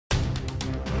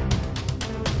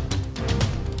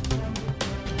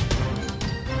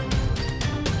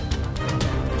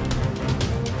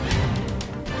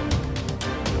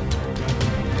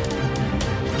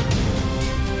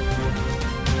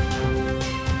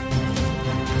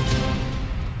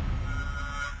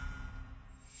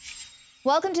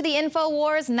Welcome to the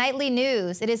InfoWars Nightly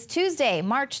News. It is Tuesday,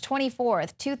 March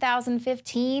 24th,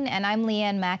 2015, and I'm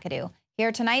Leanne McAdoo. Here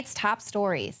are tonight's top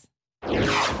stories.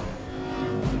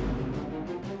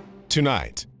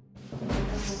 Tonight,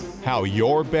 how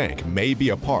your bank may be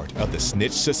a part of the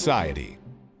snitch society,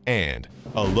 and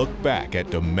a look back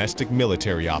at domestic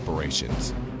military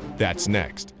operations. That's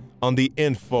next on the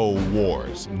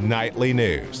InfoWars Nightly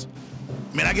News.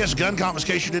 I mean, I guess gun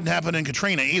confiscation didn't happen in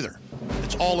Katrina either.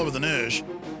 It's all over the news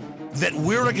that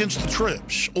we're against the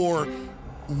troops or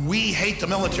we hate the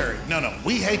military. No,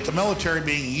 we hate the military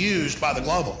being used by the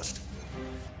globalists.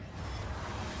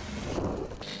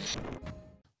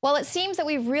 Well, it seems that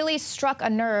we've really struck a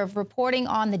nerve reporting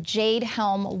on the Jade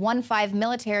Helm 15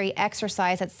 military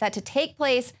exercise that's set to take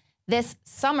place this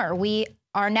summer. We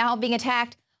are now being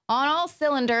attacked on all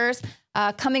cylinders,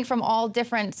 coming from all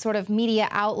different sort of media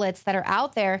outlets that are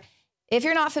out there. If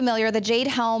you're not familiar, the Jade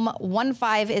Helm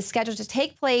 15 is scheduled to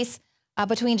take place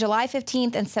between July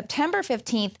 15th and September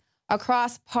 15th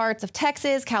across parts of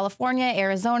Texas, California,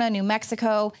 Arizona, New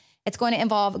Mexico. It's going to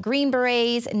involve Green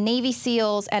Berets, Navy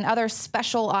SEALs, and other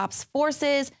special ops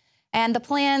forces. And the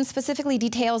plan specifically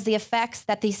details the effects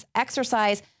that this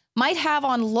exercise might have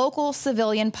on local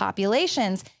civilian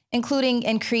populations, including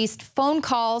increased phone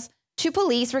calls to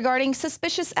police regarding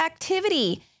suspicious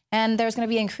activity. And there's going to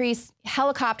be increased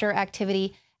helicopter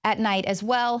activity at night as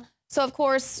well. So, of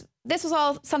course, this was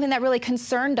all something that really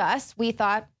concerned us. We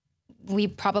thought we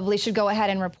probably should go ahead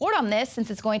and report on this since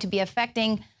it's going to be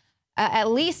affecting at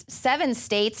least 7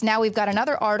 states. Now we've got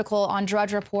another article on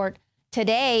Drudge Report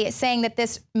today saying that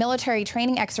this military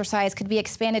training exercise could be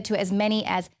expanded to as many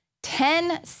as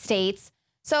 10 states.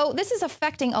 So this is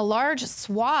affecting a large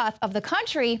swath of the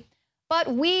country.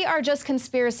 But we are just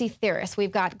conspiracy theorists.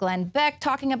 We've got Glenn Beck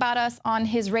talking about us on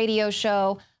his radio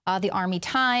show, the Army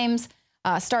Times,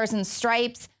 Stars and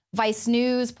Stripes. Vice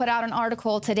News put out an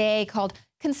article today called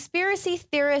Conspiracy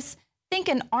Theorists Think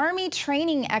an Army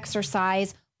Training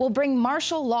Exercise Will Bring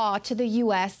Martial Law to the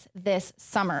U.S. this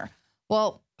summer.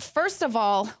 Well, first of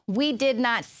all, we did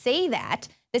not say that.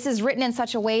 This is written in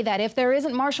such a way that if there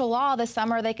isn't martial law this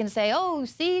summer, they can say, oh,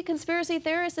 see, conspiracy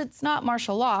theorists, it's not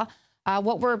martial law.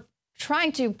 What we're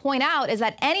trying to point out is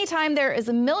that anytime there is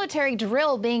a military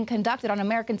drill being conducted on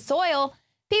American soil,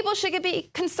 people should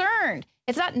be concerned.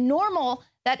 It's not normal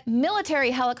that military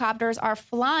helicopters are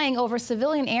flying over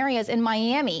civilian areas in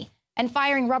Miami and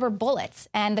firing rubber bullets,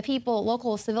 and the people,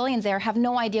 local civilians there, have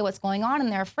no idea what's going on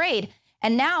and they're afraid.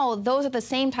 And now those are the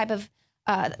same type of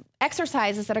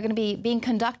exercises that are going to be being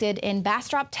conducted in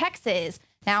Bastrop, Texas,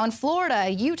 now in Florida,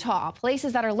 Utah,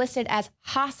 places that are listed as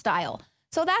hostile.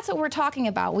 So that's what we're talking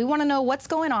about. We want to know what's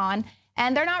going on,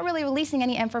 and they're not really releasing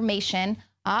any information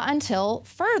until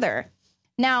further.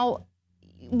 Now,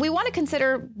 we want to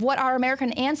consider what our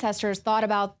American ancestors thought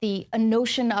about the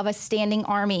notion of a standing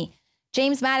army.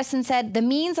 James Madison said, the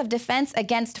means of defense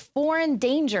against foreign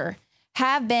danger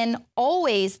have been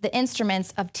always the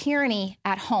instruments of tyranny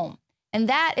at home. And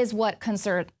that is what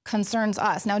concerns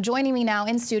us. Now, joining me now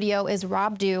in studio is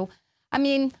Rob Dew. I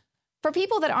mean, for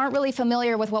people that aren't really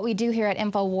familiar with what we do here at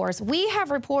InfoWars, we have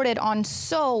reported on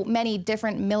so many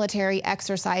different military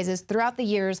exercises throughout the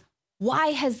years. Why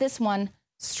has this one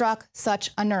struck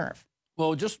such a nerve?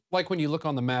 Well, just like when you look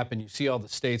on the map and you see all the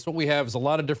states, what we have is a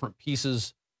lot of different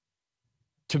pieces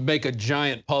to make a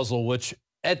giant puzzle, which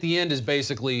at the end is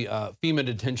basically FEMA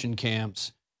detention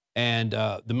camps and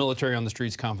the military on the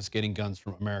streets confiscating guns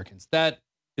from Americans. That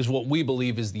is what we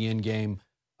believe is the end game.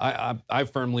 I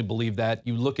firmly believe that.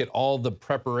 You look at all the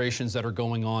preparations that are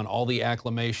going on, all the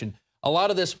acclimation. A lot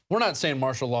of this, we're not saying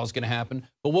martial law is going to happen,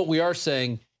 but what we are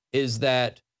saying is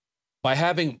that by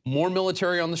having more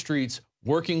military on the streets,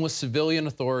 working with civilian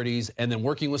authorities, and then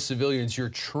working with civilians, you're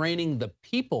training the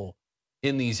people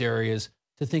in these areas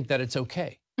to think that it's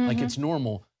okay. Like it's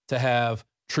normal to have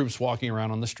troops walking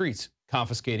around on the streets,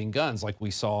 confiscating guns like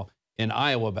we saw in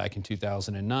Iowa back in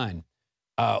 2009.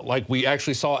 Like we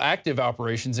actually saw active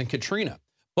operations in Katrina.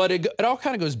 But it all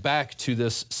kind of goes back to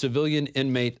this civilian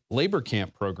inmate labor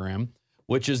camp program,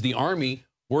 which is the Army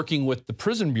working with the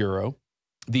Prison Bureau,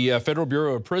 the Federal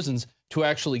Bureau of Prisons, to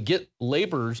actually get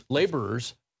laborers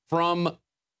from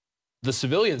the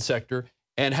civilian sector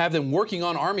and have them working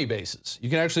on Army bases. You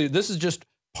can actually, this is just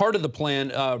part of the plan,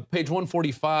 page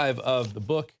 145 of the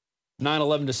book,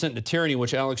 9/11 Descent into Tyranny,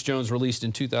 which Alex Jones released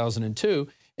in 2002.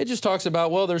 It just talks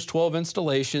about, well, there's 12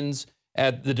 installations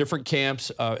at the different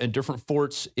camps and different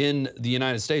forts in the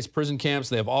United States, prison camps.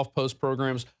 They have off-post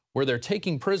programs where they're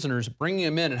taking prisoners, bringing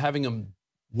them in and having them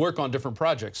work on different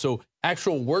projects. So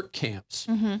actual work camps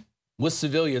with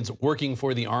civilians working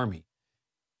for the Army.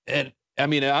 And I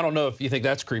mean, I don't know if you think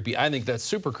that's creepy. I think that's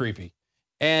super creepy.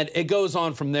 And it goes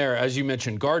on from there, as you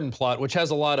mentioned, garden plot, which has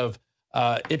a lot of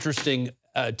interesting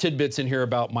tidbits in here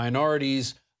about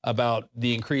minorities, about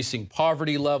the increasing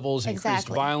poverty levels, increased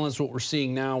violence. What we're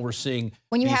seeing now, we're seeing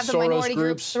when you these have the Soros minority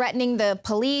groups threatening the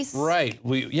police. Right.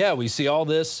 We see all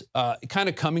this kind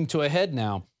of coming to a head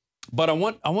now. But I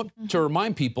want to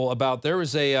remind people about, there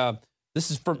was a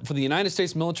this is for the United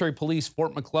States Military Police,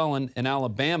 Fort McClellan in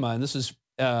Alabama, and this is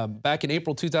back in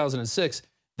April 2006.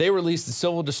 They released the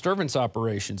civil disturbance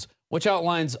operations, which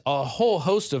outlines a whole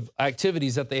host of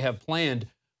activities that they have planned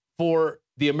for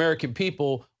the American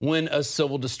people when a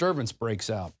civil disturbance breaks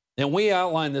out. And we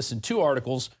outline this in 2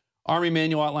 articles. Army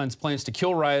Manual outlines plans to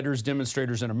kill rioters,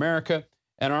 demonstrators in America,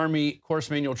 and Army Course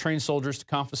Manual trains soldiers to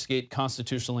confiscate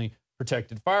constitutionally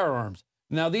protected firearms.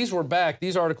 Now, these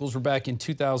articles were back in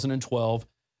 2012.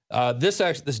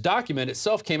 This document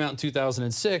itself came out in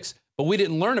 2006, but we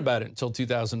didn't learn about it until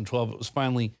 2012. It was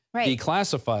finally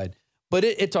declassified. But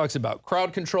it talks about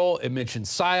crowd control. It mentions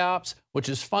PSYOPs, which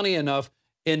is funny enough.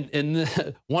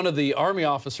 One of the Army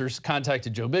officers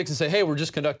contacted Joe Biggs and said, hey, we're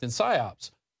just conducting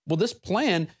PSYOPs. Well, this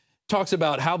plan talks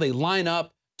about how they line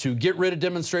up to get rid of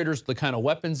demonstrators, the kind of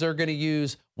weapons they're going to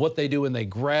use, what they do when they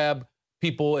grab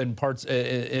people in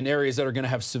areas that are going to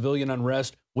have civilian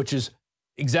unrest, which is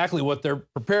exactly what they're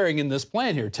preparing in this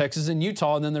plan here. Texas and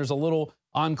Utah, and then there's a little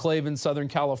enclave in Southern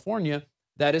California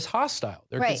that is hostile.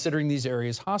 They're considering these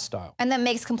areas hostile. And that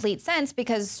makes complete sense,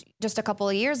 because just a couple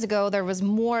of years ago, there was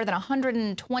more than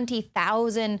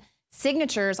 120,000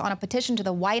 signatures on a petition to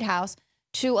the White House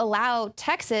to allow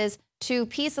Texas to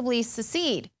peaceably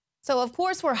secede. So, of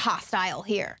course, we're hostile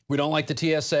here. We don't like the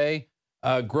TSA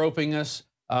groping us.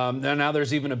 Now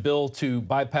there's even a bill to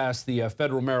bypass the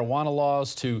federal marijuana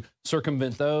laws to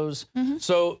circumvent those.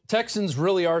 So Texans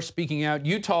really are speaking out.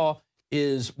 Utah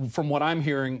is, from what I'm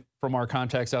hearing from our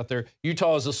contacts out there,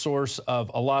 Utah is a source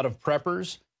of a lot of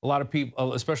preppers. A lot of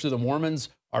people, especially the Mormons,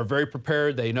 are very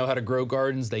prepared. They know how to grow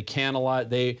gardens. They can a lot.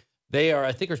 They are,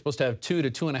 I think, are supposed to have 2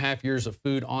 to 2.5 years of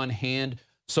food on hand.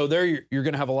 So there, you're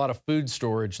going to have a lot of food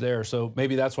storage there. So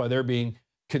maybe that's why they're being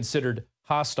considered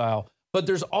hostile. But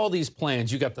there's all these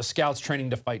plans. You got the scouts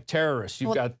training to fight terrorists.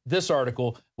 You've got this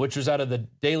article, which was out of the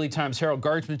Daily Times Herald,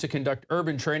 Guardsmen to conduct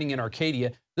urban training in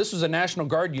Arcadia. This was a National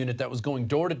Guard unit that was going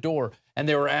door to door, and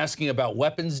they were asking about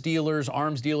weapons dealers,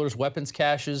 arms dealers, weapons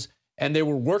caches, and they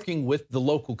were working with the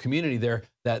local community there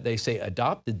that they say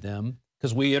adopted them,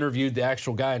 because we interviewed the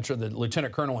actual guy, the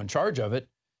lieutenant colonel in charge of it,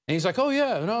 and he's like, oh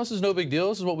yeah, no, this is no big deal.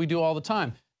 This is what we do all the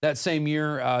time. That same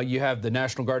year, you have the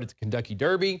National Guard at the Kentucky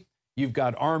Derby. You've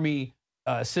got Army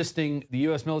the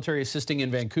U.S. military assisting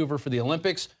in Vancouver for the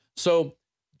Olympics. So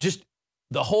just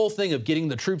the whole thing of getting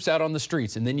the troops out on the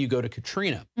streets. And then you go to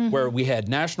Katrina, where we had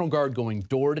National Guard going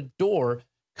door to door,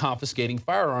 confiscating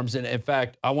firearms. And in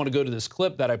fact, I want to go to this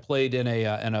clip that I played in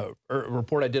a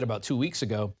report I did about 2 weeks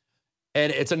ago.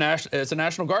 And it's a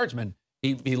National Guardsman.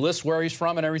 He lists where he's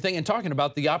from and everything, and talking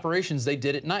about the operations they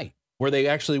did at night, where they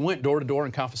actually went door to door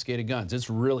and confiscated guns. It's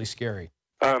really scary.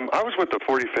 I was with the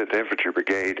 45th Infantry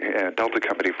Brigade, Delta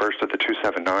Company, 1st of the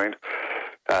 279,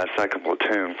 2nd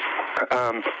Platoon,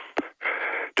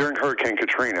 during Hurricane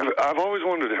Katrina. I've always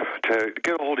wanted to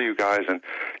get a hold of you guys and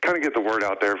kind of get the word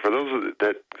out there for those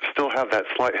that still have that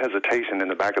slight hesitation in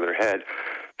the back of their head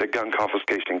that gun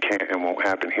confiscation can't and won't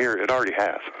happen here. It already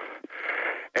has.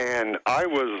 And I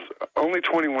was only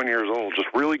 21 years old, just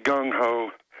really gung-ho,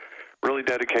 really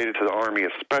dedicated to the Army,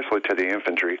 especially to the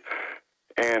infantry.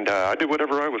 And I did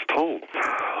whatever I was told.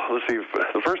 Let's see,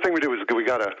 the first thing we did was we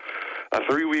got a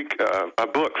 3-week, a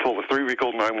book full of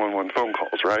 3-week-old 911 phone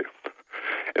calls, right?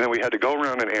 And then we had to go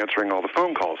around and answering all the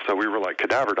phone calls. So we were like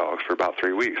cadaver dogs for about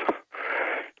 3 weeks.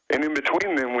 And in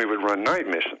between them, we would run night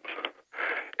missions.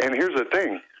 And here's the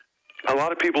thing. A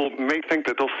lot of people may think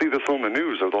that they'll see this on the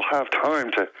news, or they'll have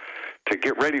time to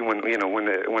get ready when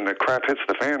the crap hits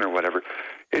the fan or whatever.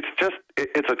 It's just,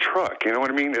 it's a truck, you know what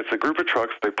I mean? It's a group of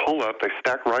trucks. They pull up, they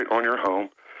stack right on your home,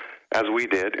 as we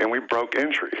did, and we broke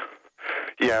entry.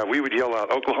 Yeah, we would yell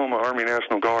out, Oklahoma Army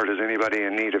National Guard, is anybody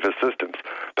in need of assistance?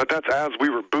 But that's as we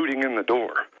were booting in the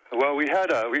door. Well, we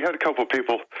had a couple of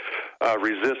people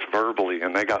resist verbally,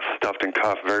 and they got stuffed and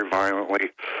cuffed very violently.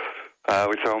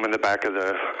 We'd throw them in the back of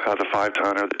the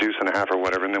 5-ton or the deuce and a half or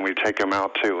whatever, and then we'd take them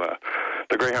out to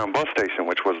the Greyhound bus station,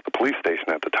 which was the police station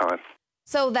at the time.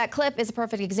 So that clip is a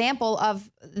perfect example of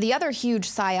the other huge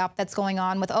psyop that's going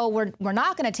on with, oh, we're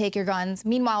not going to take your guns.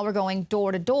 Meanwhile, we're going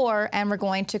door to door and we're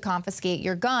going to confiscate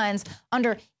your guns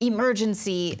under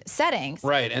emergency settings.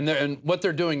 Right. And what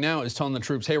they're doing now is telling the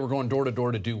troops, hey, we're going door to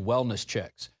door to do wellness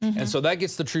checks. And so that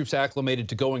gets the troops acclimated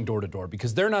to going door to door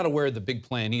because they're not aware of the big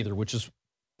plan either, which is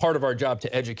part of our job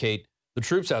to educate the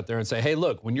troops out there and say, hey,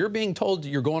 look, when you're being told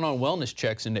you're going on wellness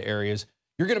checks into areas,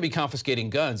 you're going to be confiscating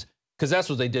guns because that's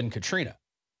what they did in Katrina.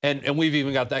 And we've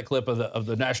even got that clip of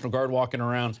the National Guard walking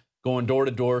around, going door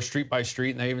to door, street by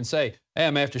street, and they even say, hey, I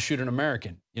may have to shoot an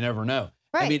American. You never know.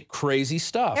 Right. I mean, crazy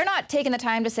stuff. They're not taking the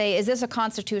time to say, is this a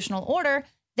constitutional order?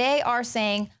 They are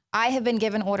saying, I have been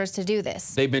given orders to do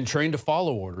this. They've been trained to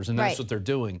follow orders, and that's right. what they're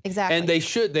doing. Exactly.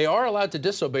 And they are allowed to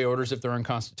disobey orders if they're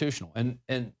unconstitutional. And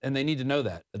they need to know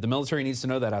that. The military needs to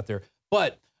know that out there.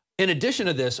 But in addition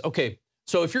to this, okay,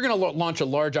 so if you're going to launch a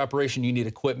large operation, you need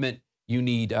equipment, you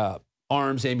need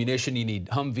arms, ammunition, you need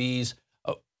Humvees.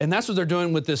 And that's what they're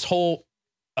doing with this whole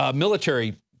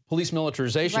police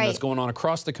militarization right. that's going on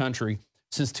across the country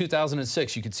since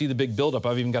 2006. You can see the big buildup.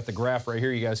 I've even got the graph right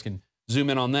here. You guys can zoom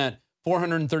in on that.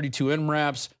 432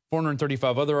 MRAPs,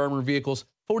 435 other armored vehicles,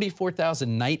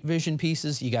 44,000 night vision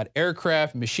pieces. You got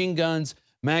aircraft, machine guns,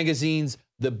 magazines,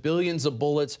 the billions of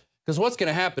bullets. Because what's going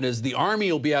to happen is the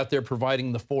Army will be out there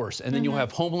providing the force, and then you'll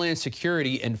have Homeland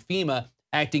Security and FEMA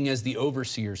acting as the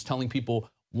overseers, telling people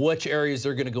which areas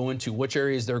they're going to go into, which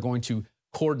areas they're going to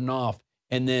cordon off,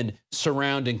 and then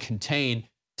surround and contain,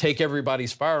 take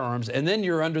everybody's firearms, and then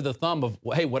you're under the thumb of,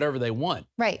 hey, whatever they want.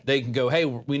 Right. They can go, hey,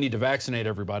 we need to vaccinate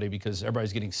everybody because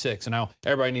everybody's getting sick, so now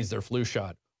everybody needs their flu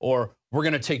shot. Or we're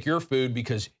going to take your food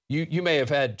because you may have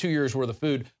had 2 years worth of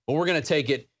food, but we're going to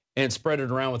take it and spread it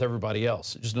around with everybody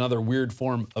else. Just another weird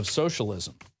form of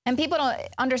socialism. And people don't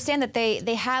understand that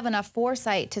they have enough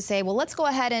foresight to say, well, let's go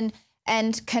ahead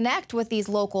and connect with these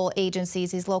local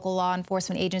agencies, these local law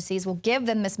enforcement agencies. We'll give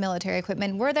them this military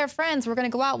equipment. We're their friends. We're going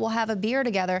to go out. We'll have a beer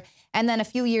together. And then a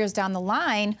few years down the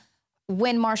line,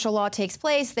 when martial law takes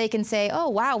place, they can say, oh,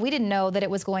 wow, we didn't know that it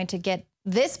was going to get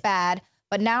this bad.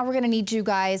 But now we're going to need you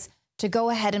guys to go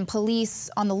ahead and police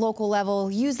on the local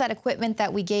level, use that equipment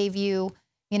that we gave you.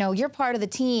 You know, you're part of the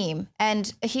team. And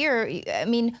here, I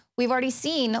mean, we've already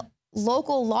seen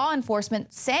local law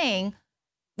enforcement saying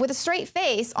with a straight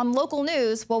face on local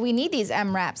news, well, we need these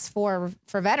MRAPs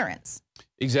for veterans.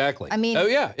 Exactly. I mean, oh,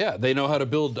 yeah. They know how to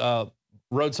build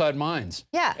roadside mines.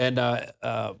 Yeah. And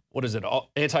what is it?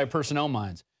 Anti-personnel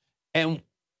mines. And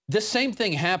this same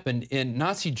thing happened in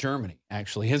Nazi Germany,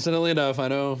 actually. Incidentally enough, I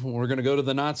know we're going to go to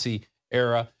the Nazi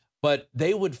era, but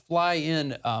they would fly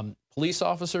in police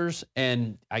officers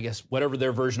and I guess whatever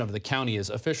their version of the county is,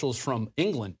 officials from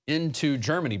England into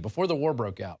Germany before the war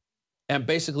broke out. And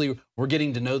basically we're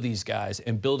getting to know these guys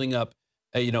and building up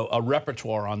a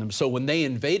repertoire on them. So when they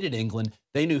invaded England,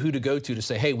 they knew who to go to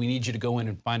say, hey, we need you to go in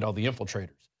and find all the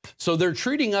infiltrators. So they're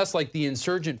treating us like the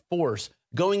insurgent force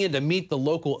going in to meet the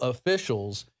local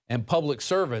officials and public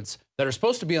servants that are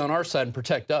supposed to be on our side and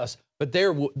protect us. But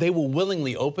they will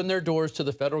willingly open their doors to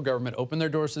the federal government, open their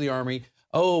doors to the Army.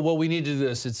 Oh, well, we need to do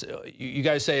this. It's you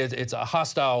guys say it's a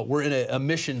hostile, we're in a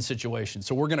mission situation,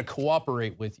 so we're going to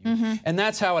cooperate with you. And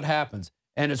that's how it happens.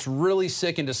 And it's really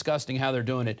sick and disgusting how they're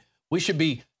doing it. We should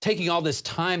be taking all this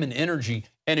time and energy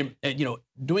and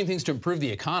doing things to improve the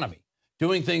economy,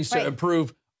 doing things to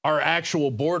improve our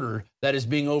actual border that is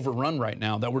being overrun right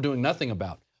now that we're doing nothing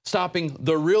about. Stopping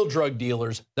the real drug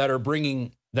dealers that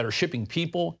are shipping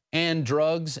people and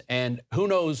drugs and who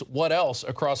knows what else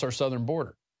across our southern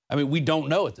border. I mean, we don't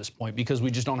know at this point because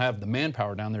we just don't have the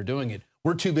manpower down there doing it.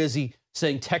 We're too busy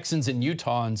saying Texans and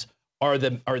Utahns are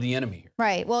the enemy here.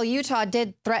 Right. Well, Utah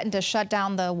did threaten to shut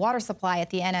down the water supply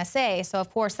at the NSA. So, of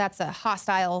course, that's a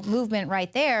hostile movement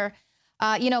right there.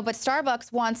 But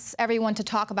Starbucks wants everyone to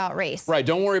talk about race. Right.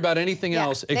 Don't worry about anything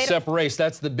else except race.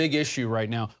 That's the big issue right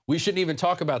now. We shouldn't even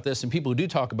talk about this. And people who do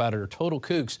talk about it are total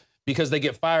kooks because they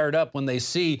get fired up when they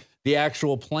see the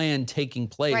actual plan taking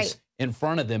place in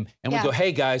front of them. And we go,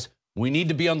 hey, guys, we need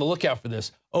to be on the lookout for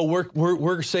this. Oh,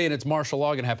 we're saying it's martial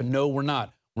law going to happen. No, we're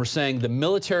not. We're saying the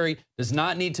military does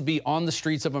not need to be on the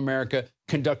streets of America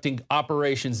conducting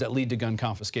operations that lead to gun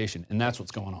confiscation. And that's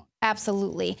what's going on.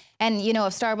 Absolutely. And, if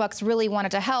Starbucks really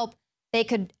wanted to help, they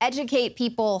could educate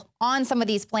people on some of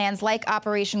these plans like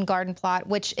Operation Garden Plot,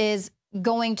 which is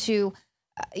going to,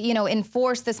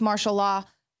 enforce this martial law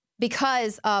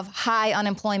because of high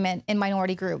unemployment in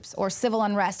minority groups or civil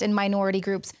unrest in minority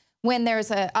groups when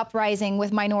there's an uprising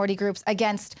with minority groups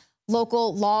against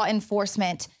local law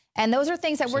enforcement. And those are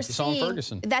things that we're seeing. In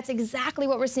Ferguson. That's exactly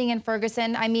what we're seeing in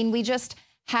Ferguson. I mean, we just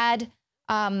had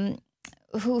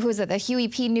who is it? The Huey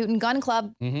P. Newton Gun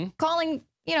Club calling,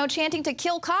 chanting to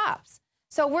kill cops.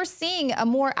 So we're seeing a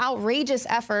more outrageous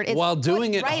effort. It's while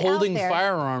doing it, right holding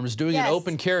firearms, doing an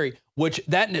open carry, which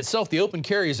that in itself, the open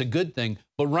carry is a good thing.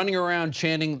 But running around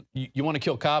chanting, you want to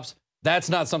kill cops, that's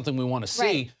not something we want to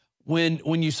see. Right.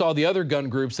 When you saw the other gun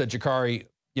groups that Jakari,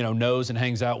 knows and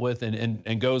hangs out with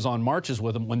and goes on marches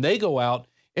with them, when they go out,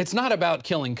 it's not about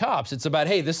killing cops. It's about,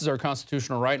 hey, this is our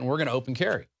constitutional right, and we're going to open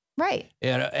carry. Right.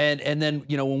 And then,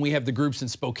 when we have the groups in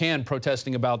Spokane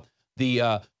protesting about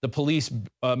the police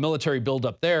military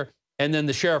buildup there, and then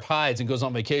the sheriff hides and goes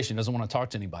on vacation, doesn't want to talk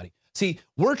to anybody. See,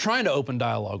 we're trying to open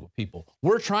dialogue with people.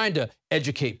 We're trying to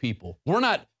educate people. We're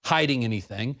not hiding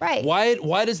anything. Right.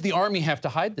 Why does the Army have to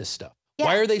hide this stuff? Yeah.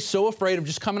 Why are they so afraid of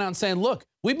just coming out and saying, look,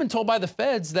 we've been told by the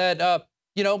feds that,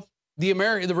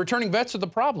 the returning vets are the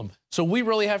problem. So we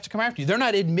really have to come after you. They're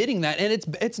not admitting that, and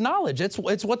it's knowledge. It's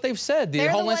what they've said. The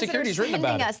Homeland Security's written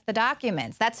about it. They're the ones that are sending us the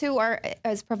documents. That's who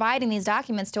is providing these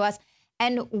documents to us.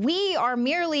 And we are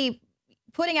merely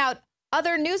putting out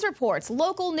other news reports,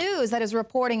 local news that is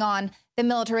reporting on the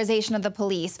militarization of the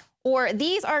police, or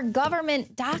these are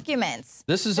government documents.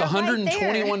 This is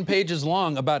 121 pages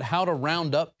long about how to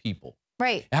round up people.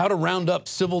 Right. How to round up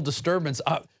civil disturbance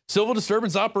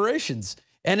operations.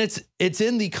 And it's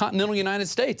in the continental United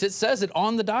States. It says it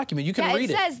on the document. You can read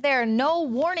it. It says there, no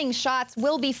warning shots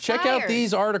will be fired. Check out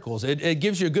these articles. It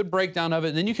gives you a good breakdown of it.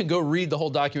 And then you can go read the whole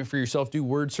document for yourself, do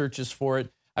word searches for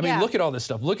it. I mean, look at all this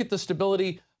stuff. Look at the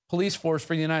Stability Police Force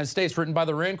for the United States, written by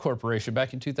the Rand Corporation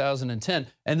back in 2010.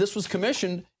 And this was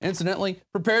commissioned, incidentally,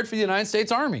 prepared for the United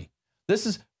States Army. This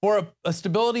is for a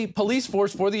Stability Police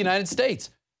Force for the United States,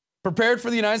 prepared for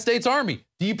the United States Army.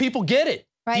 Do you people get it?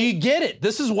 Right. Do you get it?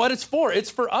 This is what it's for.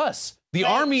 It's for us. The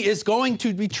Army is going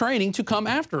to be training to come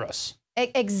after us.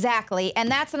 Exactly. And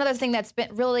that's another thing that's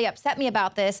been really upset me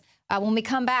about this. When we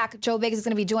come back, Joe Biggs is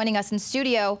going to be joining us in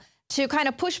studio to kind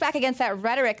of push back against that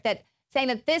rhetoric that saying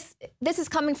that this is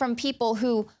coming from people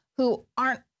who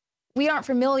we aren't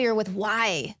familiar with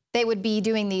why they would be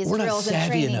doing these drills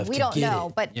and training. We don't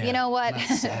know. But you know what?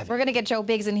 We're going to get Joe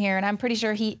Biggs in here, and I'm pretty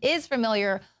sure he is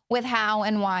familiar with how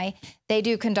and why they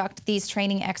do conduct these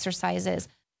training exercises.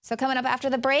 So coming up after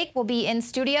the break, we'll be in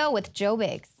studio with Joe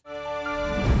Biggs.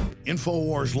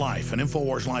 InfoWars Life and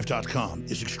InfoWarsLife.com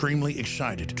is extremely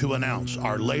excited to announce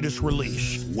our latest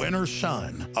release, Winter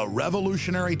Sun, a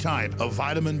revolutionary type of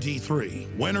vitamin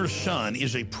D3. Winter Sun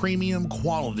is a premium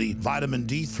quality vitamin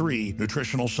D3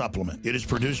 nutritional supplement. It is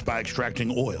produced by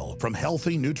extracting oil from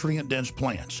healthy, nutrient-dense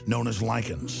plants known as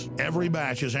lichens. Every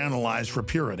batch is analyzed for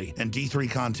purity and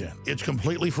D3 content. It's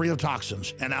completely free of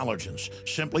toxins and allergens.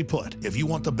 Simply put, if you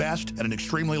want the best at an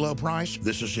extremely low price,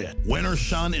 this is it. Winter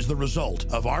Sun is the result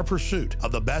of our pursuit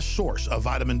of the best source of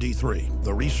vitamin D3.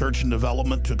 The research and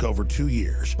development took over 2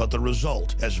 years, but the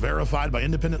result, as verified by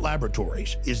independent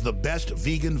laboratories, is the best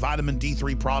vegan vitamin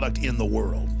D3 product in the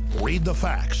world. Read the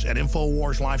facts at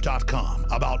InfoWarsLife.com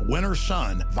about Winter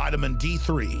Sun Vitamin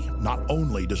D3. Not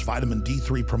only does vitamin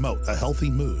D3 promote a healthy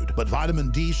mood, but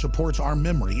vitamin D supports our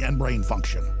memory and brain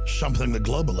function, something the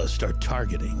globalists are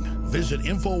targeting. Visit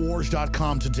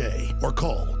InfoWars.com today or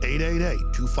call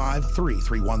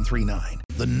 888-253-3139.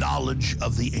 The knowledge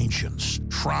of the ancients,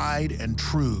 tried and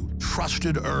true,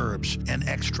 trusted herbs and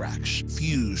extracts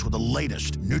fused with the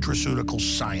latest nutraceutical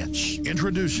science.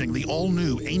 Introducing the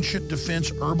all-new Ancient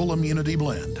Defense Herbal Immunity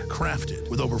Blend, crafted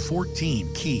with over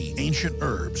 14 key ancient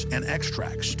herbs and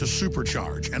extracts to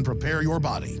supercharge and prepare your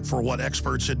body for what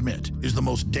experts admit is the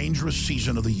most dangerous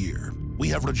season of the year. We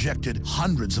have rejected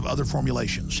hundreds of other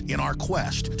formulations in our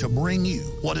quest to bring you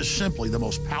what is simply the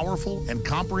most powerful and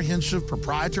comprehensive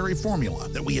proprietary formula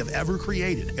that we have ever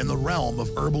created in the realm of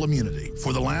herbal immunity.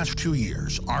 For the last 2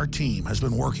 years, our team has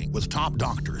been working with top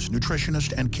doctors,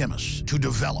 nutritionists, and chemists to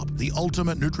develop the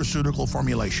ultimate nutraceutical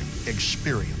formulation.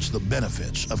 Experience the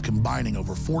benefits of combining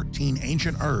over 14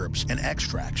 ancient herbs and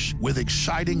extracts with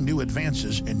exciting new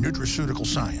advances in nutraceutical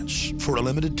science. For a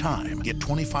limited time, get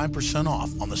 25%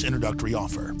 off on this introductory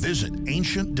offer. Visit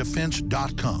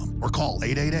AncientDefense.com or call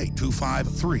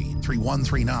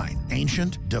 888-253-3139.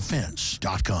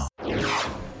 AncientDefense.com.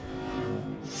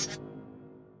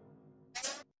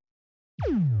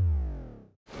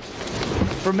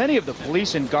 For many of the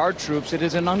police and guard troops, it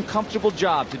is an uncomfortable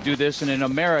job to do this in an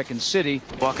American city.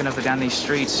 Walking up and down these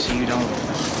streets, you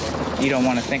don't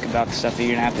want to think about the stuff that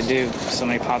you're gonna have to do if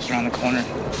somebody pops around the corner.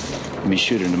 I mean,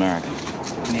 shoot an American.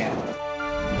 Yeah.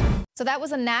 So that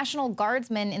was a National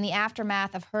Guardsman in the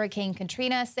aftermath of Hurricane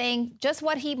Katrina saying just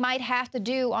what he might have to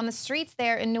do on the streets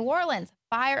there in New Orleans,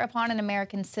 fire upon an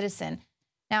American citizen.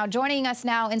 Now, joining us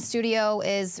now in studio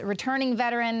is returning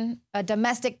veteran, a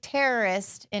domestic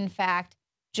terrorist, in fact,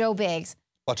 Joe Biggs.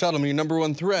 Watch out, I'm your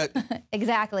 #1 threat.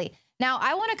 Exactly. Now,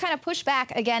 I want to kind of push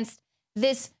back against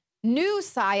this new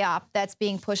PSYOP that's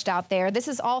being pushed out there. This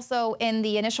is also in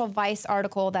the initial Vice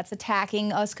article that's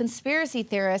attacking us conspiracy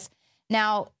theorists.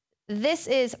 Now, this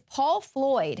is Paul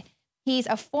Floyd. He's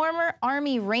a former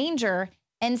Army Ranger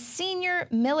and senior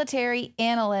military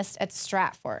analyst at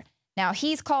Stratford. Now,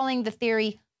 he's calling the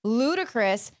theory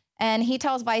ludicrous, and he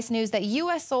tells Vice News that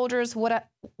U.S. soldiers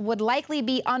would likely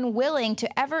be unwilling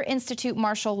to ever institute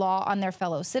martial law on their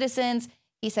fellow citizens.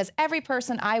 He says, every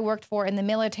person I worked for in the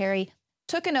military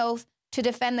took an oath to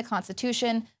defend the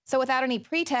Constitution, so without any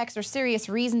pretext or serious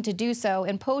reason to do so,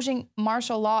 imposing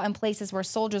martial law in places where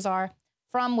soldiers are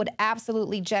from would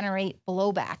absolutely generate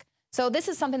blowback. So this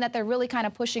is something that they're really kind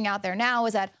of pushing out there now,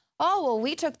 is that, oh, well,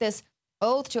 we took this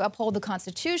oath to uphold the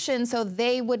Constitution, so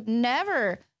they would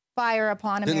never fire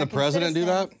upon American Didn't the president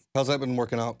citizens. do that? How's that been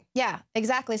working out? Yeah,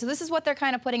 exactly. So this is what they're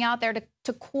kind of putting out there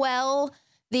to quell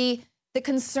the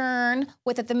concern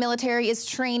with that the military is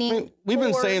training. I mean, we've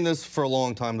been saying this for a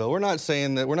long time, though. We're not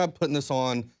saying that, we're not putting this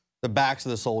on the backs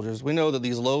of the soldiers. We know that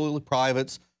these low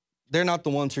privates, they're not the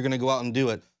ones who are going to go out and do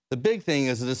it. The big thing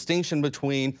is the distinction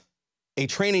between a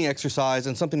training exercise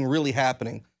and something really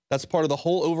happening. That's part of the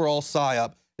whole overall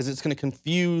PSYOP, is it's going to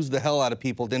confuse the hell out of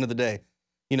people at the end of the day.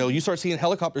 You know, you start seeing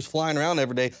helicopters flying around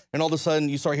every day, and all of a sudden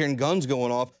you start hearing guns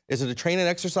going off. Is it a training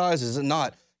exercise? Is it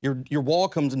not? Your wall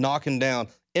comes knocking down.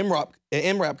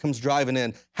 MRAP comes driving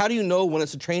in. How do you know when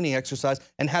it's a training exercise,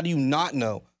 and how do you not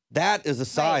know? That is a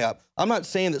PSYOP. Right. I'm not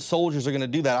saying that soldiers are going to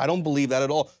do that. I don't believe that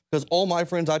at all, because all my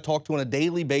friends I talk to on a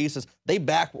daily basis, they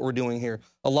back what we're doing here.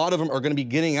 A lot of them are going to be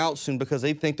getting out soon because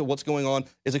they think that what's going on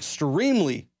is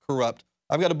extremely corrupt.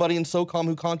 I've got a buddy in SOCOM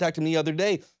who contacted me the other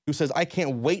day who says, I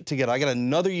can't wait to get out. I got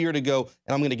another year to go,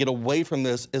 and I'm going to get away from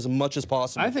this as much as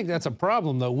possible. I think that's a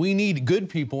problem, though. We need good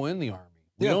people in the Army.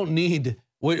 We don't need,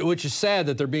 which is sad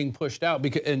that they're being pushed out,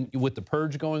 because, and with the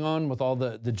purge going on, with all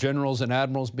the generals and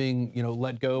admirals being, you know,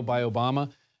 let go by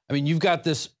Obama. I mean, you've got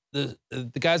the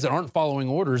guys that aren't following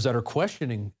orders that are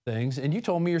questioning things. And you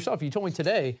told me yourself, you told me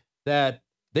today that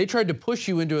they tried to push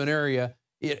you into an area,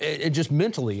 it just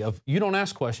mentally, of you don't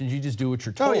ask questions, you just do what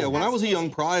you're told. Oh yeah, when I was a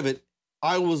young private,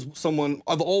 I was someone,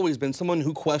 I've always been someone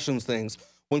who questions things.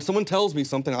 When someone tells me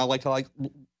something, I like to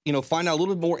you know, find out a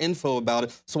little bit more info about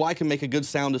it so I can make a good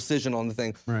sound decision on the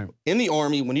thing. Right. In the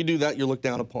Army, when you do that, you're looked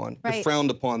down upon. Right. You're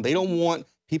frowned upon. They don't want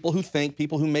people who think,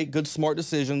 people who make good, smart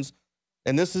decisions.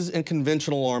 And this is in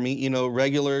conventional Army, you know,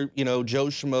 regular, you know, Joe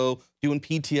Schmo doing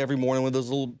PT every morning with his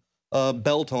little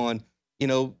belt on. You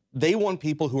know, they want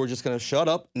people who are just going to shut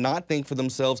up, not think for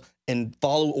themselves, and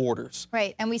follow orders.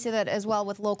 Right, and we see that as well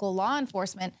with local law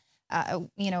enforcement,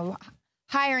 you know,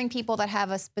 hiring people that have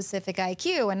a specific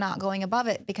IQ and not going above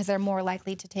it because they're more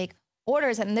likely to take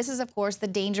orders. And this is, of course, the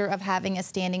danger of having a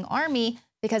standing army,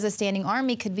 because a standing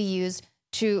army could be used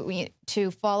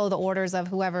to follow the orders of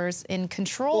whoever's in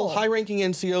control. Well, high-ranking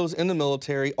NCOs in the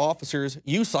military, officers,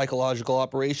 use psychological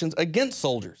operations against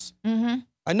soldiers. Mm-hmm.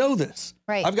 I know this.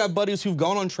 Right. I've got buddies who've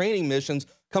gone on training missions,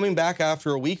 coming back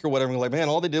after a week or whatever, and like, man,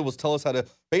 all they did was tell us how to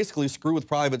basically screw with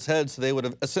privates' heads, so they would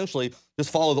have essentially just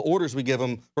follow the orders we give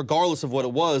them, regardless of what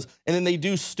it was. And then they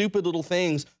do stupid little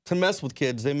things to mess with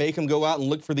kids. They make them go out and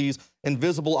look for these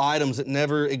invisible items that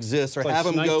never exist, or have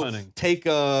them go take,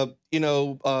 you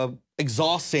know,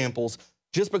 exhaust samples.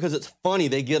 Just because it's funny,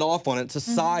 they get off on it. It's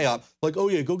a PSYOP. Like, oh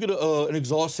yeah, go get an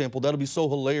exhaust sample. That'll be so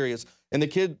hilarious. And the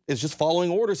kid is just following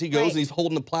orders. He goes and he's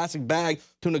holding a plastic bag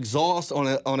to an exhaust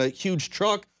on a huge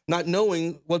truck, not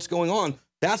knowing what's going on.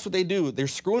 That's what they do. They're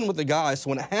screwing with the guys.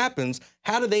 So when it happens,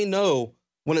 how do they know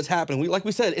when it's happening? Like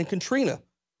we said, in Katrina,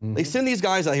 they send these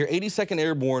guys out here, 82nd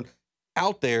Airborne,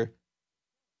 out there,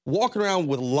 walking around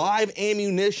with live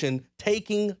ammunition,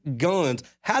 taking guns.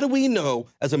 How do we know,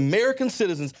 as American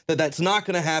citizens, that that's not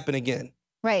going to happen again?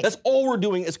 Right. That's all we're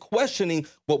doing, is questioning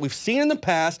what we've seen in the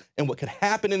past and what could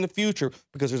happen in the future,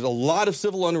 because there's a lot of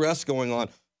civil unrest going on.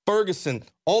 Ferguson,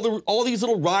 all these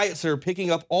little riots that are picking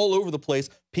up all over the place.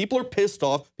 People are pissed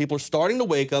off. People are starting to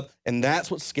wake up, and that's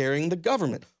what's scaring the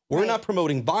government. We're not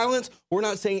promoting violence. We're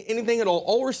not saying anything at all.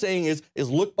 All we're saying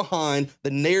is look behind the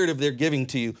narrative they're giving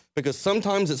to you, because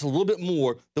sometimes it's a little bit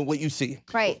more than what you see.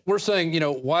 Right. We're saying, you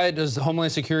know, why does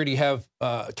Homeland Security have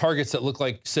targets that look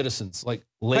like citizens, like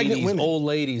ladies, old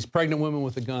ladies, pregnant women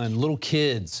with a gun, little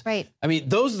kids? Right. I mean,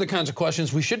 those are the kinds of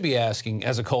questions we should be asking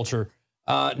as a culture,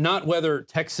 not whether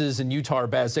Texas and Utah are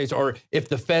bad states, or if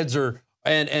the feds are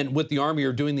and with the Army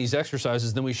are doing these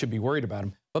exercises, then we should be worried about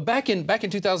them. But back in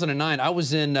 2009, I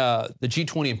was in the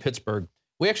G20 in Pittsburgh.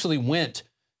 We actually went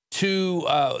to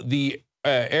the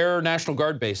Air National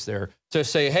Guard base there to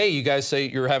say, hey, you guys say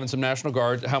you're having some National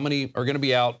Guard. How many are going to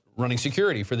be out running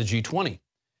security for the G20?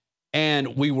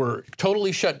 And we were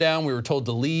totally shut down. We were told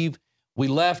to leave. We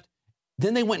left.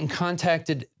 Then they went and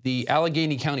contacted the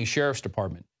Allegheny County Sheriff's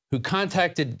Department, who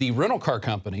contacted the rental car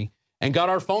company and got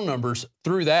our phone numbers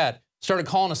through that, started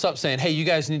calling us up saying, hey, you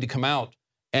guys need to come out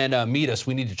and meet us.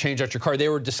 We need to change out your car. They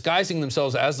were disguising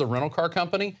themselves as the rental car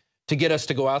company to get us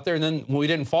to go out there. And then when we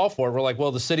didn't fall for it, we're like,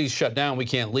 well, the city's shut down. We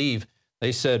can't leave.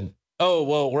 They said, oh,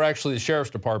 well, we're actually the Sheriff's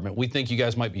Department. We think you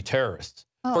guys might be terrorists.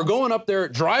 Oh. For going up there,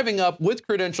 driving up with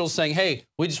credentials saying, hey,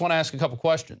 we just want to ask a couple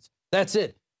questions. That's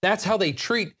it. That's how they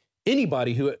treat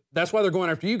anybody who, that's why they're going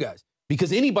after you guys.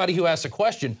 Because anybody who asks a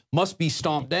question must be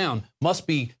stomped down, must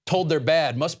be told they're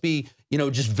bad, must be, you know,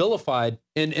 just vilified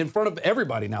in front of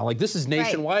everybody now. Like, this is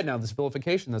nationwide now, this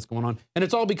vilification that's going on. And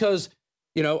it's all because,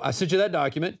 you know, I sent you that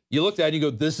document, you looked at it, you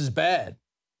go, this is bad.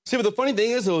 See, but the funny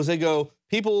thing is, though, is they go,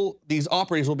 these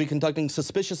operators will be conducting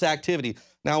suspicious activity.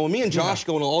 Now, when me and Josh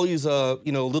go on all these,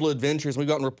 you know, little adventures, we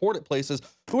go out and report at places,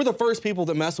 who are the first people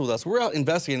that mess with us? We're out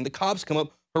investigating. The cops come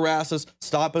up, harass us,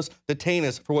 stop us, detain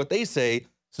us for what they say,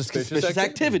 suspicious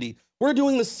activity. We're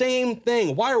doing the same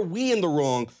thing. Why are we in the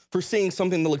wrong for seeing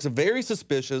something that looks very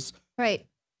suspicious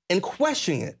and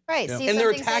questioning it? And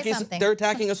they're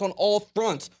attacking us on all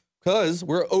fronts because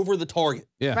we're over the target.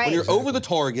 When you're over the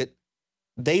target,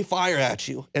 they fire at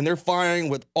you, and they're firing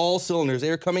with all cylinders.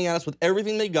 They're coming at us with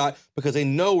everything they got because they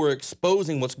know we're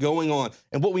exposing what's going on.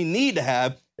 And what we need to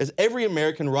have is every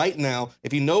American right now,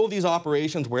 if you know these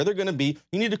operations, where they're going to be,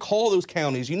 you need to call those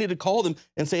counties. You need to call them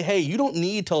and say, hey, you don't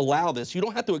need to allow this. You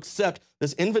don't have to accept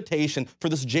this invitation for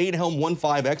this Jade Helm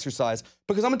 1-5 exercise.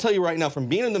 Because I'm going to tell you right now, from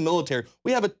being in the military,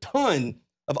 we have a ton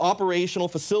of operational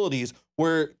facilities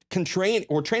where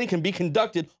training can be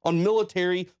conducted on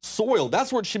military soil.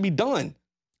 That's where it should be done.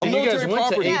 And you guys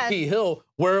went to AP Hill,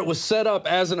 where it was set up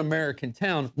as an American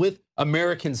town with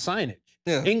American signage,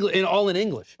 all in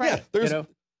English.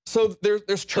 So there's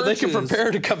churches. So they can prepare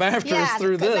to come after us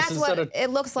through this instead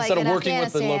of working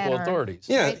with the local authorities.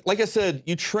 Like I said,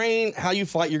 you train how you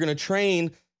fight. You're going to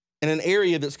train in an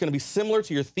area that's going to be similar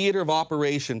to your theater of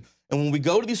operation. And when we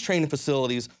go to these training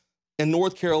facilities in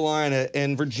North Carolina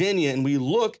and Virginia, and we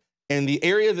look, and the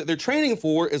area that they're training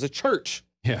for is a church.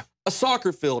 A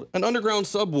soccer field, an underground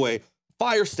subway,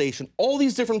 fire station, all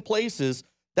these different places,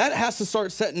 that has to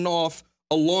start setting off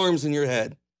alarms in your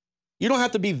head. You don't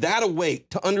have to be that awake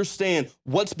to understand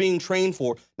what's being trained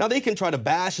for. Now, they can try to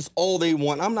bash us all they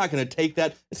want. I'm not going to take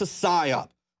that. It's a psyop.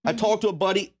 I talked to a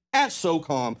buddy at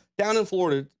SOCOM down in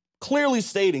Florida, clearly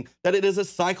stating that it is a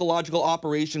psychological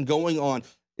operation going on.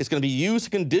 It's going to be used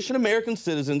to condition American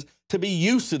citizens to be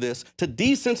used to this, to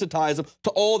desensitize them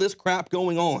to all this crap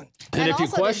going on. And if you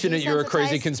question it, you're a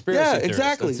crazy conspiracy theorist.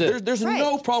 Exactly. There's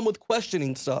no problem with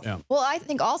questioning stuff. Well, I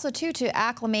think also, too, to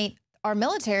acclimate our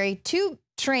military to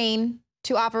train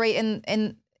to operate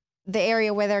in the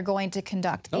area where they're going to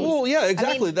conduct these. Oh, yeah,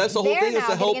 exactly. I mean, that's the whole thing. They're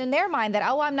now getting in their mind that,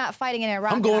 oh, I'm not fighting in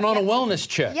Iraq. I'm going on a wellness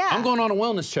check. I'm going on a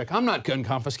wellness check. I'm not gun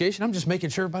confiscation. I'm just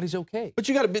making sure everybody's okay. But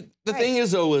you got to be, the thing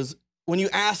is, though, is when you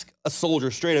ask a soldier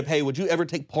straight up, hey, would you ever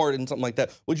take part in something like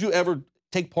that? Would you ever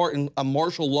take part in a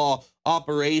martial law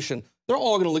operation? They're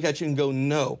all going to look at you and go,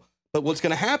 no. But what's going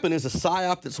to happen is a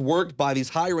psyop that's worked by these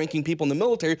high-ranking people in the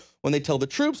military when they tell the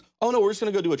troops, oh, no, we're just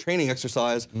going to go do a training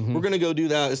exercise. We're going to go do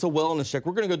that. It's a wellness check.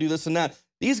 We're going to go do this and that.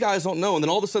 These guys don't know. And then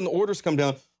all of a sudden the orders come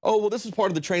down. Oh, well, this is part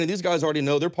of the training. These guys already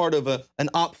know. They're part of an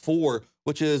Op4,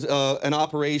 which is an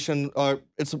operation.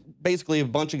 It's basically a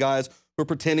bunch of guys who are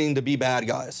pretending to be bad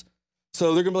guys.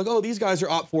 So they're going to be like, oh, these guys are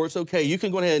Op4. It's okay. You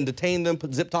can go ahead and detain them,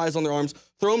 put zip ties on their arms,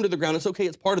 throw them to the ground. It's okay.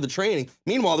 It's part of the training.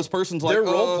 Meanwhile, this person's like, they're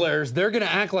role players. They're going to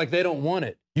act like they don't want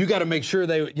it. You got to make sure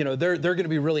they're going to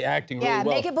be really acting really well.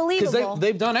 Make it believable. Because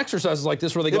they've done exercises like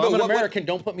this where they go, I'm an American,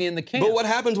 don't put me in the camp. But what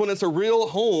happens when it's a real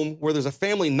home where there's a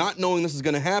family not knowing this is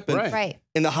going to happen?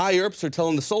 And the higher-ups are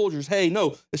telling the soldiers, hey,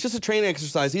 no, it's just a training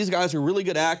exercise. These guys are really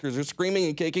good actors. They're screaming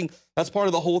and kicking. That's part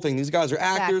of the whole thing. These guys are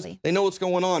actors. They know what's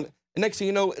going on. And next thing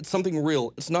you know, it's something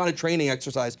real. It's not a training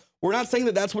exercise. We're not saying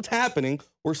that that's what's happening.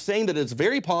 We're saying that it's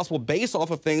very possible based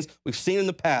off of things we've seen in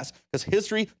the past, because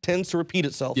history tends to repeat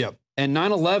itself. And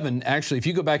 9/11, actually, if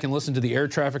you go back and listen to the air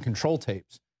traffic control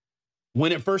tapes,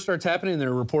 when it first starts happening,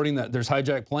 they're reporting that there's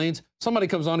hijacked planes. Somebody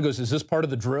comes on and goes, is this part of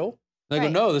the drill? They go,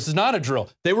 no, this is not a drill.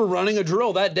 They were running a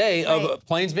drill that day of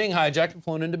planes being hijacked and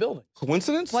flown into buildings.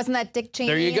 Coincidence? Wasn't that Dick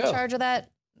Cheney in charge of that?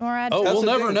 NORAD? Oh, we'll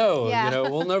never know. You know,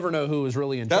 we'll never know who was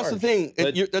really in charge. That's the thing.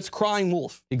 That's crying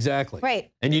wolf. Exactly.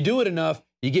 And you do it enough,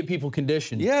 you get people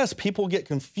conditioned. Yes, people get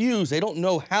confused. They don't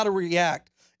know how to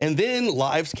react. And then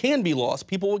lives can be lost.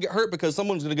 People will get hurt because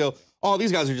someone's going to go, oh,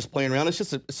 these guys are just playing around. It's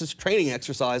just a training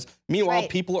exercise. Meanwhile,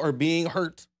 people are being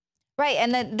hurt. Right,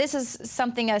 and then this is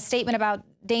a statement about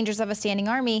dangers of a standing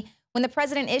army. When the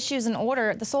president issues an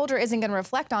order, the soldier isn't going to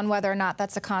reflect on whether or not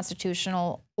that's a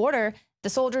constitutional order. The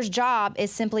soldier's job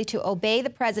is simply to obey the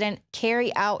president,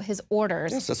 carry out his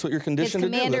orders. Yes, that's what you're conditioned to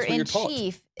do. That's what you're taught.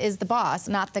 Commander-in-chief is the boss,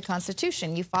 not the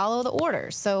Constitution. You follow the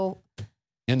orders. So,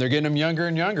 and they're getting them younger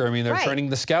and younger. I mean, they're training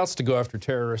the scouts to go after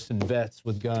terrorists and vets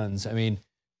with guns. I mean,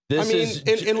 this is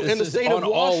in the state of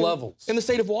on all levels. In the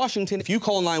state of Washington, if you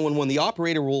call 911, the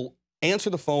operator will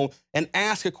answer the phone and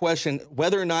ask a question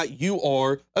whether or not you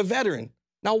are a veteran.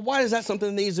 Now, why is that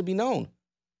something that needs to be known?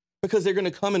 Because they're going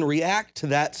to come and react to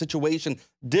that situation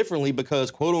differently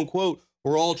because, quote unquote,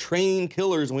 we're all trained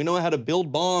killers and we know how to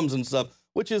build bombs and stuff,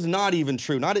 which is not even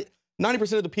true. 90%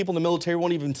 of the people in the military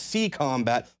won't even see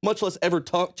combat, much less ever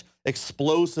touch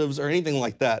explosives or anything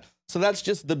like that. So that's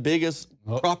just the biggest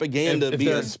propaganda. If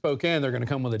they're in Spokane, they're going to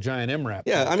come with a giant MRAP.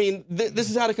 Yeah, I mean, this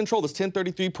is out of control. This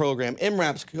 1033 program,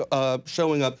 MRAP's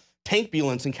showing up.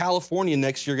 Tankbulance in California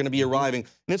next year going to be arriving.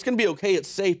 And it's going to be okay. It's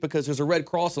safe because there's a Red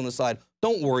Cross on the side.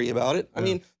 Don't worry about it. I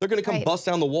mean, they're going to come bust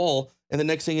down the wall. And the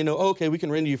next thing you know, okay, we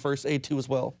can render you first aid too as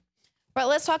well. But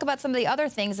let's talk about some of the other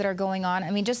things that are going on.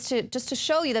 I mean, just to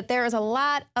show you that there is a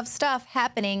lot of stuff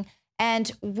happening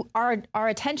and our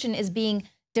attention is being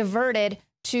diverted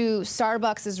to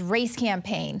Starbucks' race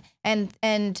campaign and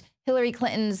Hillary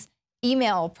Clinton's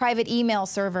private email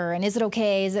server, and is it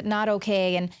okay, is it not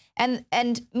okay?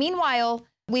 And meanwhile,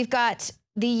 we've got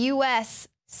the U.S.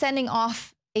 sending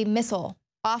off a missile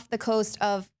off the coast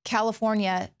of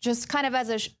California, just kind of as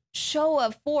a show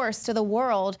of force to the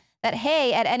world that,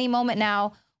 hey, at any moment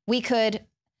now, we could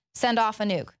send off a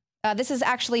nuke. This is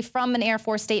actually from an Air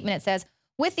Force statement. It says,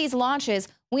 with these launches,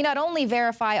 we not only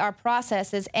verify our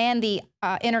processes and the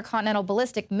intercontinental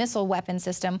ballistic missile weapon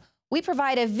system, we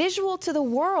provide a visual to the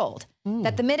world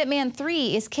that the Minuteman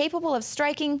III is capable of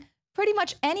striking pretty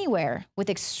much anywhere with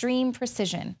extreme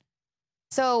precision.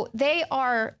 So they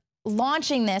are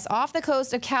launching this off the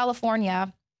coast of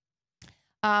California,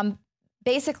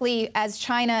 basically as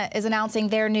China is announcing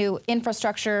their new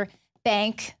infrastructure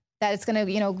bank, that it's going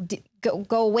to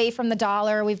go away from the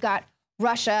dollar. We've got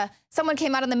Russia. Someone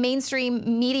came out in the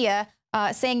mainstream media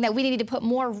saying that we needed to put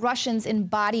more Russians in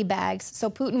body bags so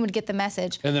Putin would get the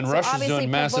message. And then Russia's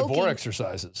doing massive war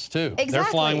exercises too. Exactly. They're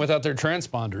flying without their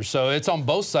transponders. So it's on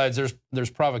both sides. There's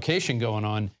provocation going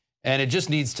on, and it just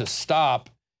needs to stop.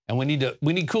 And we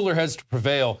need cooler heads to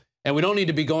prevail. And we don't need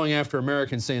to be going after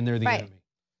Americans saying they're the enemy.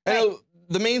 I know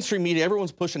the mainstream media,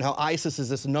 everyone's pushing how ISIS is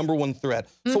this #1 threat.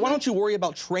 So why don't you worry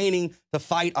about training to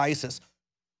fight ISIS?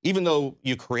 Even though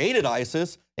you created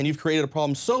ISIS and you've created a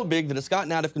problem so big that it's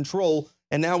gotten out of control,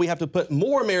 and now we have to put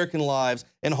more American lives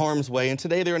in harm's way. And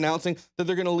today they're announcing that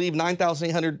they're going to leave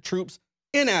 9,800 troops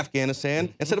in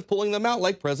Afghanistan instead of pulling them out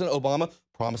like President Obama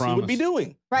promised he would be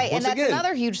doing. Right, and that's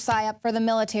another huge psyop for the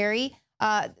military.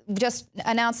 Just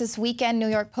announced this weekend, New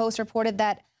York Post reported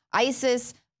that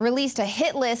ISIS released a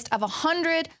hit list of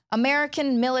 100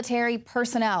 American military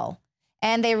personnel.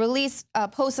 And they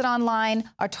posted online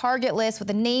a target list with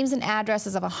the names and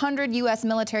addresses of 100 U.S.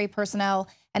 military personnel,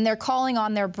 and they're calling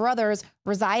on their brothers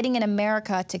residing in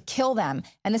America to kill them.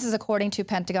 And this is according to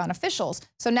Pentagon officials.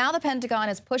 So now the Pentagon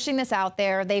is pushing this out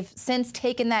there. They've since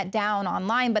taken that down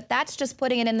online, but that's just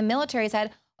putting it in the military's head.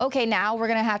 Okay, now we're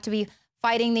going to have to be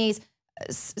fighting these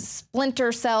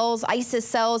splinter cells, ISIS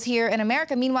cells here in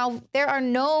America. Meanwhile, there are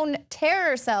known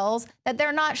terror cells that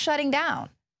they're not shutting down.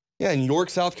 Yeah, in York,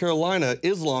 South Carolina,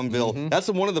 Islamville. That's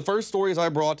one of the first stories I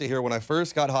brought to here when I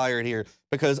first got hired here,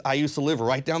 because I used to live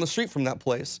right down the street from that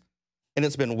place. And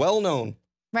it's been well known.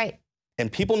 Right.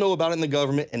 And people know about it in the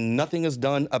government, and nothing is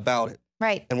done about it.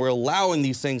 Right. And we're allowing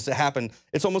these things to happen.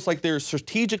 It's almost like they're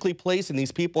strategically placing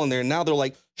these people in there, and now they're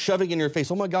like shoving in your face,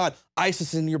 oh my God,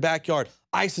 ISIS is in your backyard.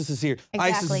 ISIS is here.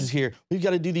 ISIS is here. We've got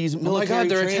to do these military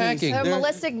they're trainings.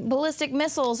 attacking. Ballistic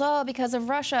missiles, because of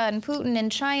Russia and Putin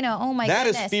and China. Oh my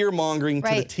goodness. That is fear-mongering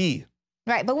to the T.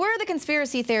 Right, but we're the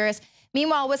conspiracy theorists.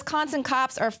 Meanwhile, Wisconsin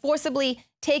cops are forcibly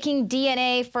taking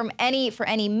DNA for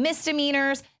any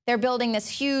misdemeanors. They're building this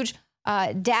huge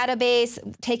database,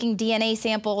 taking DNA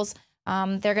samples.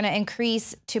 They're going to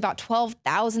increase to about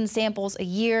 12,000 samples a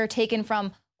year taken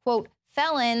from, quote,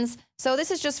 felons. So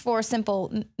this is just for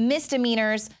simple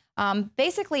misdemeanors,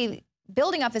 basically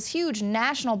building up this huge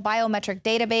national biometric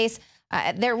database.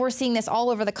 We're seeing this all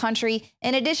over the country.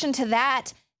 In addition to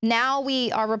that, now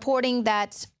we are reporting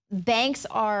that banks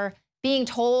are being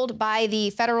told by the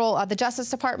federal, the Justice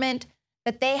Department,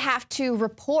 that they have to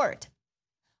report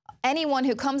anyone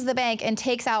who comes to the bank and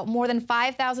takes out more than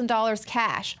 $5,000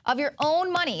 cash of your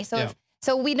own money. So,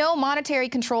 so we know monetary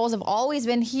controls have always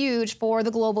been huge for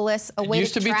the globalists, a way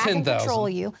to track and control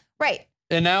you. Right.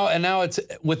 And now it's,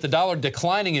 with the dollar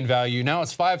declining in value, now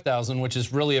it's $5,000, which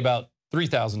is really about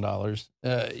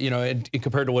 $3,000, you know,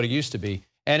 compared to what it used to be.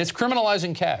 And it's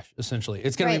criminalizing cash, essentially.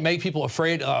 It's going to make people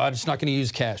afraid, I'm just not going to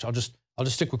use cash. I'll just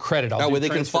stick with credit. That way they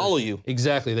can follow you.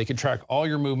 Exactly. They can track all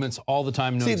your movements all the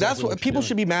time. See, that's what people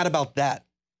should be mad about that.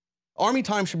 Army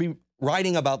Times should be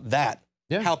writing about that.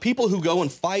 Yeah. How people who go and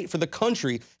fight for the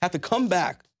country have to come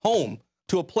back home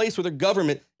to a place where their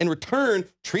government, in return,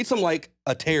 treats them like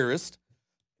a terrorist,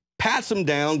 pats them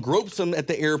down, gropes them at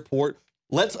the airport,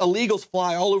 lets illegals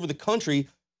fly all over the country,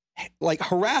 like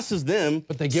harasses them,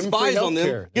 but they give them spies free on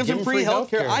them, gives them free health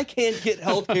care. I can't get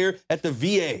health care at the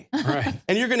VA. Right.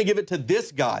 And you're going to give it to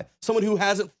this guy, someone who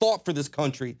hasn't fought for this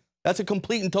country. That's a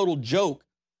complete and total joke.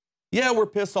 Yeah, we're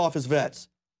pissed off as vets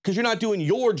because you're not doing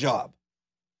your job.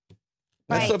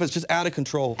 That stuff is just out of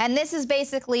control. And this is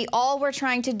basically all we're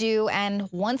trying to do.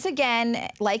 And once again,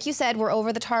 like you said, we're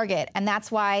over the target. And that's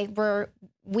why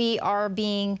we are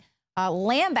being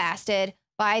lambasted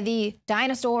by the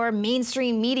dinosaur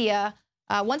mainstream media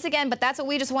once again. But that's what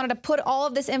we just wanted to put all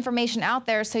of this information out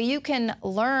there so you can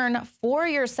learn for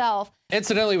yourself.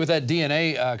 Incidentally, with that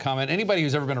DNA comment, anybody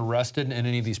who's ever been arrested in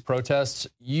any of these protests,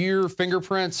 your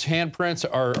fingerprints, handprints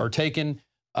are taken.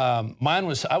 I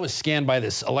was scanned by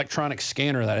this electronic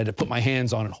scanner that I had to put my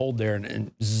hands on and hold there,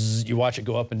 and zzz, you watch it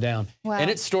go up and down. Wow. And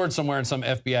it's stored somewhere in some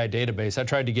FBI database. I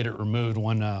tried to get it removed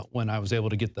when I was able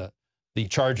to get the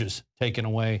charges taken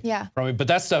away from me. But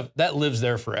that stuff, that lives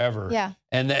there forever. Yeah.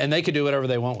 And they could do whatever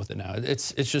they want with it now.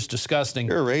 It's just disgusting.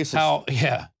 You're a racist.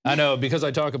 Yeah, I know, because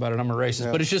I talk about it, I'm a racist.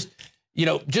 Yeah. But it's just, you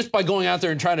know, just by going out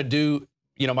there and trying to do,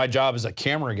 you know, my job as a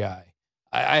camera guy,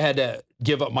 I had to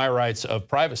give up my rights of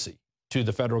privacy to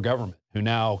the federal government, who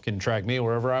now can track me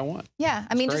wherever I want. Yeah,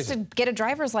 I mean, just to get a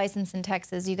driver's license in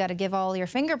Texas, you got to give all your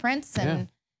fingerprints and,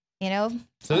 you know.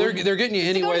 So they're getting you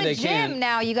any way they can.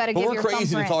 Now you got to give your thumbprint. We're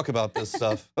crazy to talk about this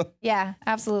stuff. Yeah,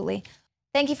 absolutely.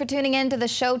 Thank you for tuning in to the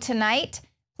show tonight.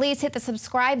 Please hit the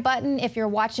subscribe button if you're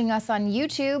watching us on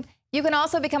YouTube. You can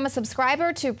also become a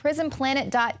subscriber to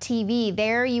prisonplanet.tv.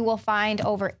 There you will find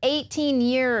over 18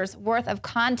 years worth of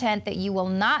content that you will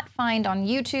not find on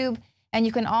YouTube. And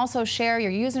you can also share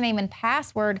your username and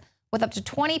password with up to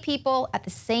 20 people at the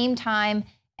same time.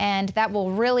 And that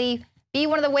will really be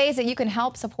one of the ways that you can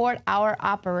help support our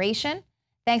operation.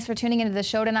 Thanks for tuning into the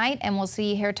show tonight, and we'll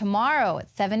see you here tomorrow at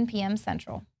 7 p.m.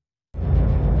 Central.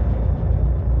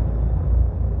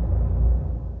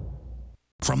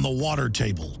 From the water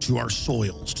table to our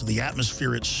soils to the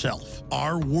atmosphere itself,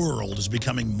 our world is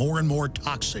becoming more and more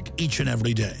toxic each and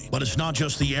every day. But it's not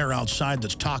just the air outside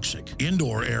that's toxic.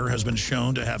 Indoor air has been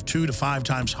shown to have 2 to 5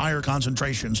 times higher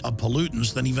concentrations of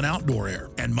pollutants than even outdoor air.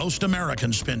 And most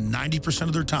Americans spend 90%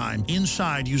 of their time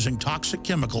inside using toxic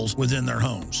chemicals within their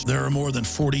homes. There are more than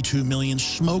 42 million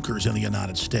smokers in the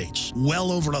United States.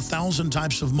 Well over 1,000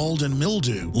 types of mold and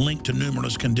mildew linked to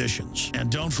numerous conditions.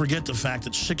 And don't forget the fact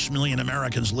that 6 million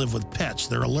Americans live with pets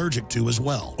they're allergic to as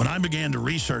well. When I began to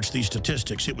research these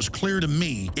statistics, it was clear to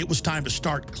me it was time to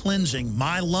start cleansing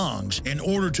my lungs in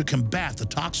order to combat the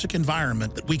toxic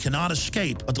environment that we cannot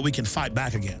escape, but that we can fight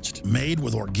back against. Made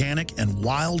with organic and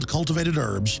wild cultivated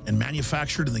herbs and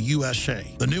manufactured in the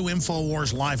USA, the new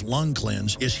InfoWars Life Lung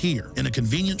Cleanse is here in a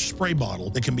convenient spray bottle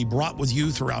that can be brought with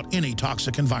you throughout any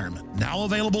toxic environment. Now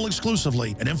available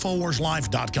exclusively at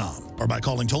InfoWarsLife.com or by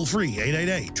calling toll-free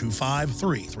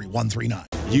 888-253-3139.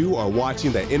 You are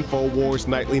watching the InfoWars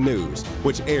Nightly News,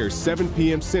 which airs 7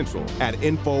 p.m. Central at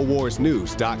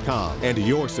InfoWarsNews.com. And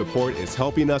your support is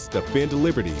helping us defend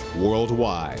liberty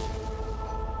worldwide.